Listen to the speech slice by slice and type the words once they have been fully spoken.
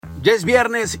Ya es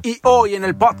viernes y hoy en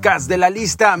el podcast de La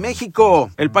Lista,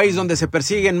 México, el país donde se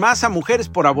persiguen más a mujeres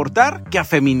por abortar que a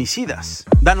feminicidas.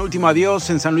 Dan último adiós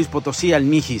en San Luis Potosí al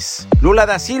Mijis. Lula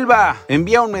da Silva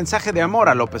envía un mensaje de amor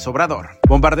a López Obrador.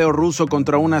 Bombardeo ruso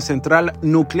contra una central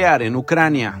nuclear en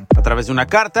Ucrania. A través de una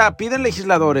carta piden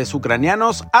legisladores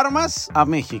ucranianos armas a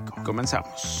México.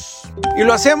 Comenzamos. Y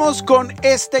lo hacemos con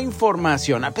esta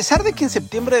información. A pesar de que en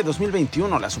septiembre de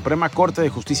 2021 la Suprema Corte de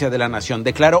Justicia de la Nación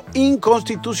declaró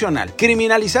inconstitucional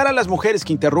criminalizar a las mujeres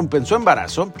que interrumpen su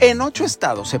embarazo, en 8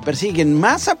 estados se persiguen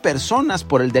más a personas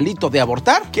por el delito de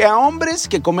abortar que a hombres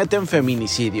que cometen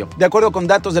feminicidio. De acuerdo con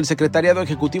datos del Secretariado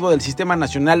Ejecutivo del Sistema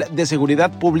Nacional de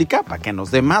Seguridad Pública, para que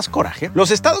nos dé más coraje, los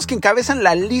estados que encabezan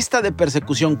la lista de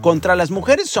persecución contra las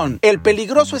mujeres son el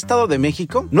peligroso Estado de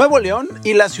México, Nuevo León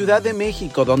y la Ciudad de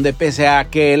México, donde pese a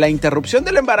que la interrupción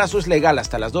del embarazo es legal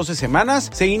hasta las 12 semanas,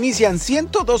 se inician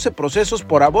 112 procesos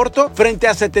por aborto frente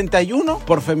a 71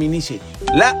 por feminicidio.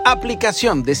 La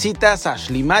aplicación de citas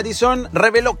Ashley Madison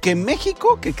reveló que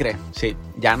México, ¿qué cree? Sí,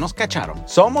 ya nos cacharon.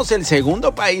 Somos el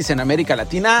segundo país en América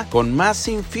Latina con más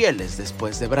infieles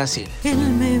después de Brasil. Él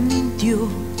me mintió,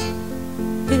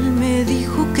 él me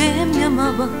dijo que me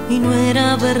amaba y no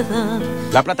era verdad.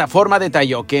 La plataforma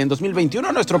detalló que en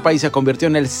 2021 nuestro país se convirtió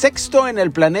en el sexto en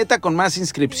el planeta con más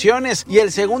inscripciones y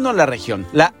el segundo en la región.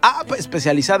 La app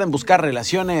especializada en buscar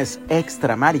relaciones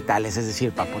extramaritales, es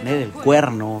decir, para poner el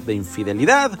cuerno de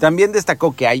infidelidad, también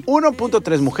destacó que hay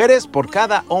 1.3 mujeres por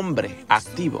cada hombre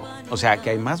activo. O sea que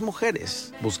hay más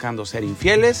mujeres buscando ser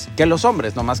infieles que los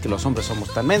hombres, no más que los hombres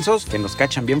somos tan mensos que nos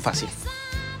cachan bien fácil.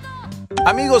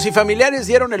 Amigos y familiares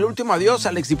dieron el último adiós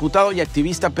al exdiputado y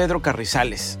activista Pedro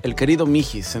Carrizales, el querido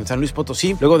Mijis, en San Luis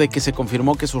Potosí, luego de que se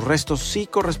confirmó que sus restos sí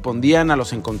correspondían a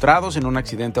los encontrados en un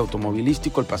accidente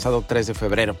automovilístico el pasado 3 de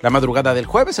febrero. La madrugada del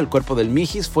jueves, el cuerpo del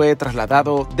Mijis fue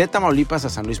trasladado de Tamaulipas a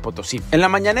San Luis Potosí. En la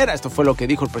mañanera, esto fue lo que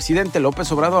dijo el presidente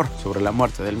López Obrador sobre la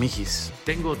muerte del Mijis.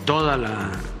 Tengo toda la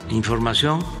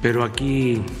información, pero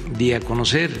aquí di a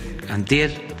conocer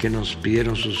antier que nos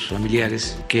pidieron sus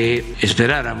familiares que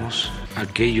esperáramos a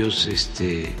que ellos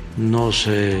nos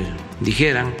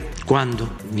dijeran cuándo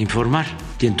informar.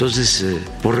 Y entonces,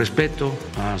 por respeto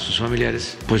a sus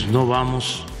familiares, pues no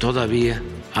vamos todavía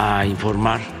a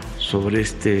informar sobre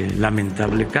este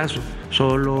lamentable caso.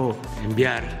 Solo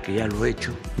enviar, que ya lo he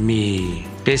hecho, mi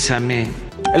pésame.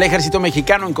 El ejército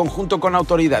mexicano, en conjunto con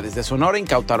autoridades de Sonora,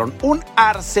 incautaron un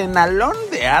arsenalón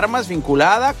de armas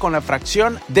vinculada con la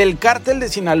fracción del Cártel de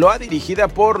Sinaloa dirigida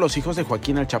por los hijos de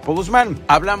Joaquín El Chapo Guzmán.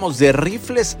 Hablamos de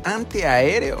rifles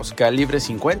antiaéreos, calibre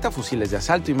 50, fusiles de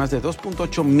asalto y más de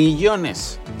 2.8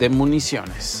 millones de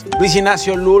municiones. Luis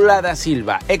Ignacio Lula da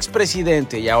Silva,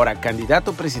 expresidente y ahora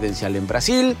candidato presidencial en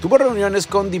Brasil, tuvo reuniones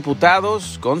con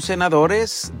diputados, con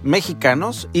senadores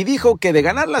mexicanos y dijo que de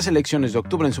ganar las elecciones de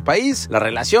octubre en su país, la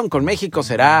relación con México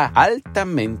será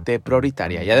altamente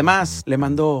prioritaria. Y además le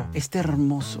mandó este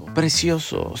hermoso,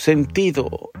 precioso,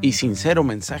 sentido y sincero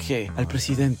mensaje al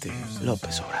presidente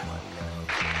López Obrador.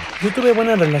 Yo tuve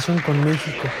buena relación con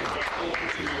México.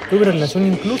 Tuve relación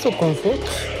incluso con Fox,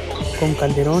 con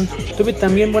Calderón. Tuve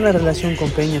también buena relación con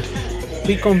Peña.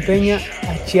 Fui con Peña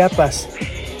a Chiapas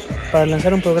para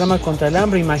lanzar un programa contra el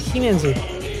hambre, imagínense.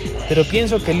 Pero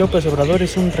pienso que López Obrador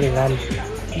es un regalo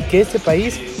y que este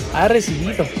país ha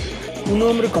recibido. Un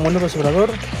hombre como López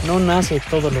Obrador no nace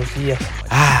todos los días.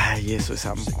 Ay, eso es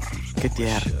amor. Qué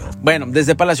tierno. Bueno,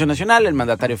 desde Palacio Nacional, el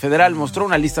mandatario federal mostró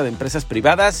una lista de empresas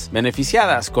privadas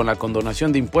beneficiadas con la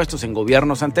condonación de impuestos en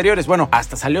gobiernos anteriores. Bueno,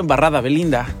 hasta salió embarrada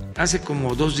Belinda. Hace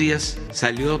como 2 días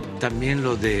salió también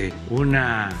lo de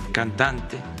una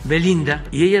cantante, Belinda,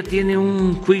 y ella tiene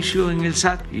un juicio en el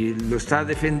SAT y lo está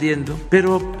defendiendo,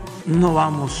 pero no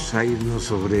vamos a irnos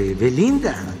sobre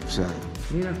Belinda. O sea,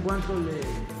 mira cuánto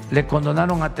le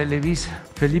condonaron a Televisa,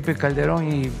 Felipe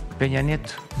Calderón y Peña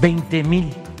Nieto,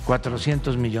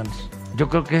 20,400 millones. Yo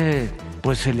creo que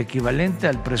pues el equivalente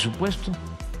al presupuesto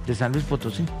de San Luis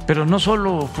Potosí. Pero no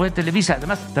solo fue Televisa,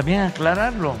 además también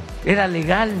aclararlo, era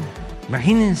legal,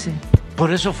 imagínense.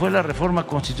 Por eso fue la reforma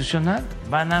constitucional.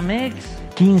 Banamex,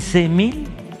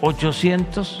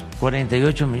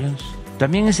 15,848 millones.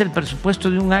 También es el presupuesto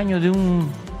de un año de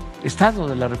un estado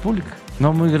de la República.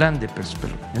 No muy grande,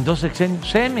 pero en 2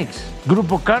 sexenios. Cemex,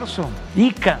 Grupo Carso,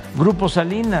 ICA, Grupo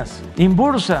Salinas,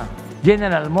 Inbursa,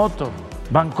 General Motors,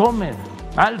 Bancomer,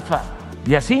 Alfa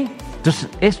y así. Entonces,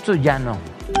 esto ya no.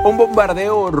 Un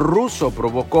bombardeo ruso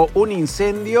provocó un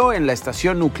incendio en la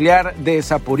estación nuclear de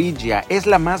Zaporizhia. Es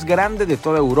la más grande de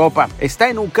toda Europa. Está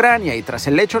en Ucrania y tras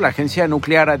el hecho, la agencia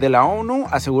nuclear de la ONU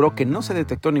aseguró que no se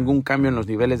detectó ningún cambio en los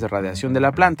niveles de radiación de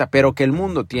la planta, pero que el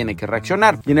mundo tiene que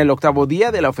reaccionar. Y en el 8º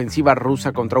día de la ofensiva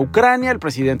rusa contra Ucrania, el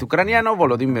presidente ucraniano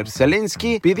Volodymyr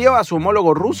Zelensky pidió a su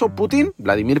homólogo ruso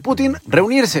Vladimir Putin,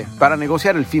 reunirse para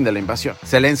negociar el fin de la invasión.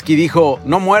 Zelensky dijo: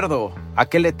 "No muerdo. ¿A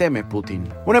qué le teme Putin?".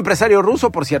 Un empresario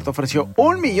ruso, por cierto, ofreció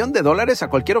 $1 millón a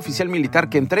cualquier oficial militar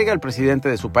que entregue al presidente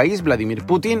de su país, Vladimir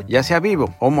Putin, ya sea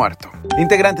vivo o muerto.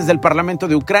 Integrantes del Parlamento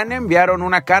de Ucrania enviaron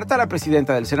una carta a la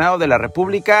presidenta del Senado de la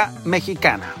República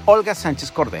Mexicana, Olga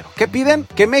Sánchez Cordero. ¿Qué piden?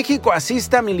 Que México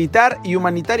asista militar y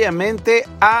humanitariamente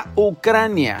a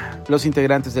Ucrania. Los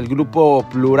integrantes del Grupo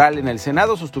Plural en el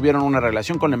Senado sostuvieron una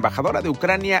relación con la embajadora de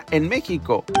Ucrania en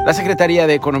México. La Secretaría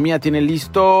de Economía tiene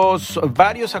listos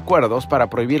varios acuerdos para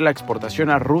prohibir la exportación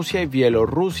a Rusia y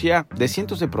Bielorrusia de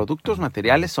cientos de productos,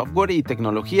 materiales, software y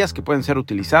tecnologías que pueden ser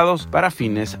utilizados para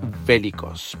fines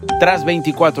bélicos. Tras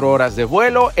 24 horas de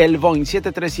vuelo, el Boeing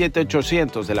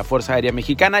 737-800 de la Fuerza Aérea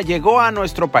Mexicana llegó a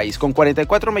nuestro país con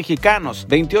 44 mexicanos,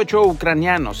 28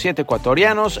 ucranianos, 7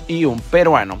 ecuatorianos y un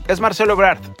peruano. Es Marcelo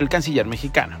Ebrard, el canciller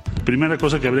mexicano. Primera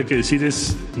cosa que habría que decir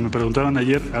es, me preguntaban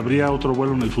ayer, ¿habría otro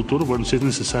vuelo en el futuro? Bueno, si es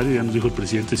necesario, ya nos dijo el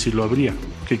presidente, sí lo habría.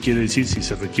 ¿Qué quiere decir? Si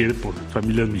se requiere por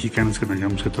familias mexicanas que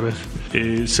tengamos que traer.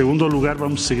 Segundo lugar,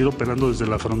 vamos a seguir operando desde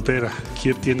la frontera.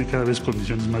 Kiev tiene cada vez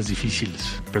condiciones más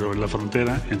difíciles, pero en la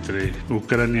frontera entre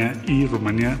Ucrania y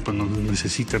Rumanía pues nos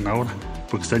necesitan ahora,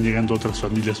 porque están llegando otras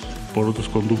familias por otros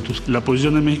conductos. La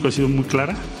posición de México ha sido muy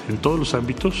clara en todos los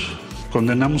ámbitos.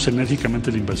 Condenamos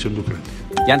enérgicamente la invasión de Ucrania.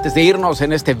 Y antes de irnos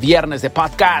en este viernes de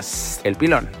podcast, El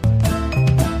Pilón.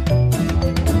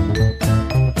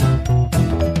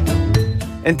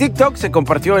 En TikTok se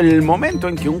compartió el momento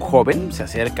en que un joven se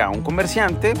acerca a un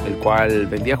comerciante, el cual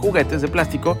vendía juguetes de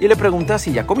plástico, y le pregunta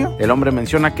si ya comió. El hombre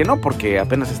menciona que no, porque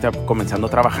apenas está comenzando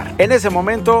a trabajar. En ese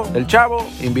momento, el chavo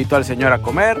invitó al señor a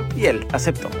comer y él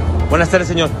aceptó. Buenas tardes,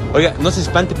 señor. Oiga, no se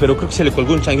espante, pero creo que se le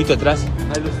colgó un changuito atrás.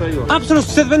 Ahí los traigo. Ah, pues son los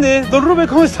que usted vende. Don Rubén,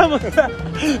 ¿cómo estamos?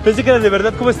 Pensé que era de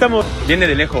verdad. ¿Cómo estamos? Viene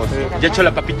de lejos. Sí. ¿Ya echó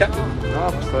la papita? No,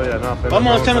 pues todavía no. Pero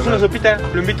vamos, echarnos una sopita.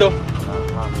 Lo invito.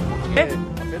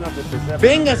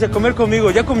 Véngase a comer conmigo.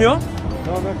 ¿Ya comió?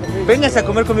 No, no he comido. Véngase a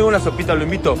comer conmigo una sopita, lo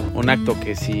invito. Un acto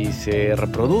que si se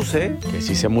reproduce, que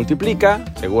si se multiplica,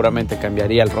 seguramente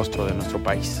cambiaría el rostro de nuestro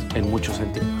país en muchos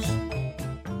sentidos.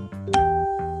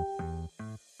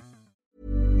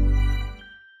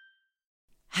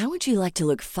 How would you like to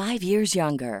look 5 years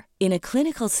younger? In a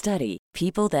clinical study,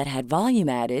 people that had volume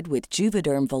added with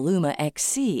Juvederm Voluma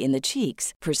XC in the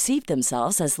cheeks perceived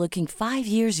themselves as looking 5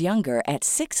 years younger at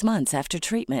 6 months after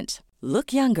treatment.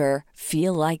 Look younger,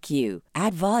 feel like you.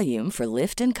 Add volume for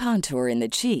lift and contour in the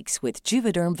cheeks with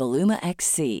Juvederm Voluma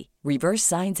XC. Reverse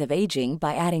signs of aging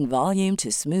by adding volume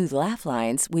to smooth laugh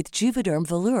lines with Juvederm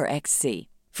Volure XC.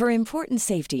 For important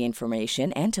safety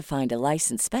information and to find a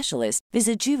licensed specialist,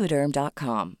 visit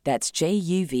Juvederm.com. That's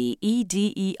JUVEDERM.com.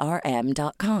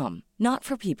 Not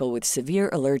for people with severe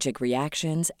allergic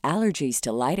reactions, allergies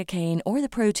to lidocaine, or the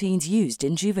proteins used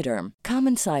in Juvederm.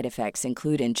 Common side effects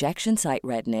include injection site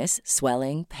redness,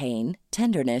 swelling, pain,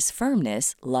 tenderness,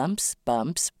 firmness, lumps,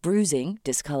 bumps, bruising,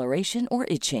 discoloration, or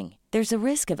itching. There's a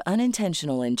risk of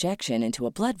unintentional injection into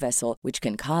a blood vessel, which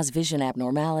can cause vision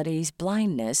abnormalities,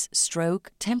 blindness,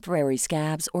 stroke, temporary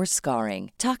scabs, or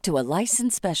scarring. Talk to a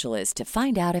licensed specialist to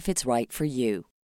find out if it's right for you.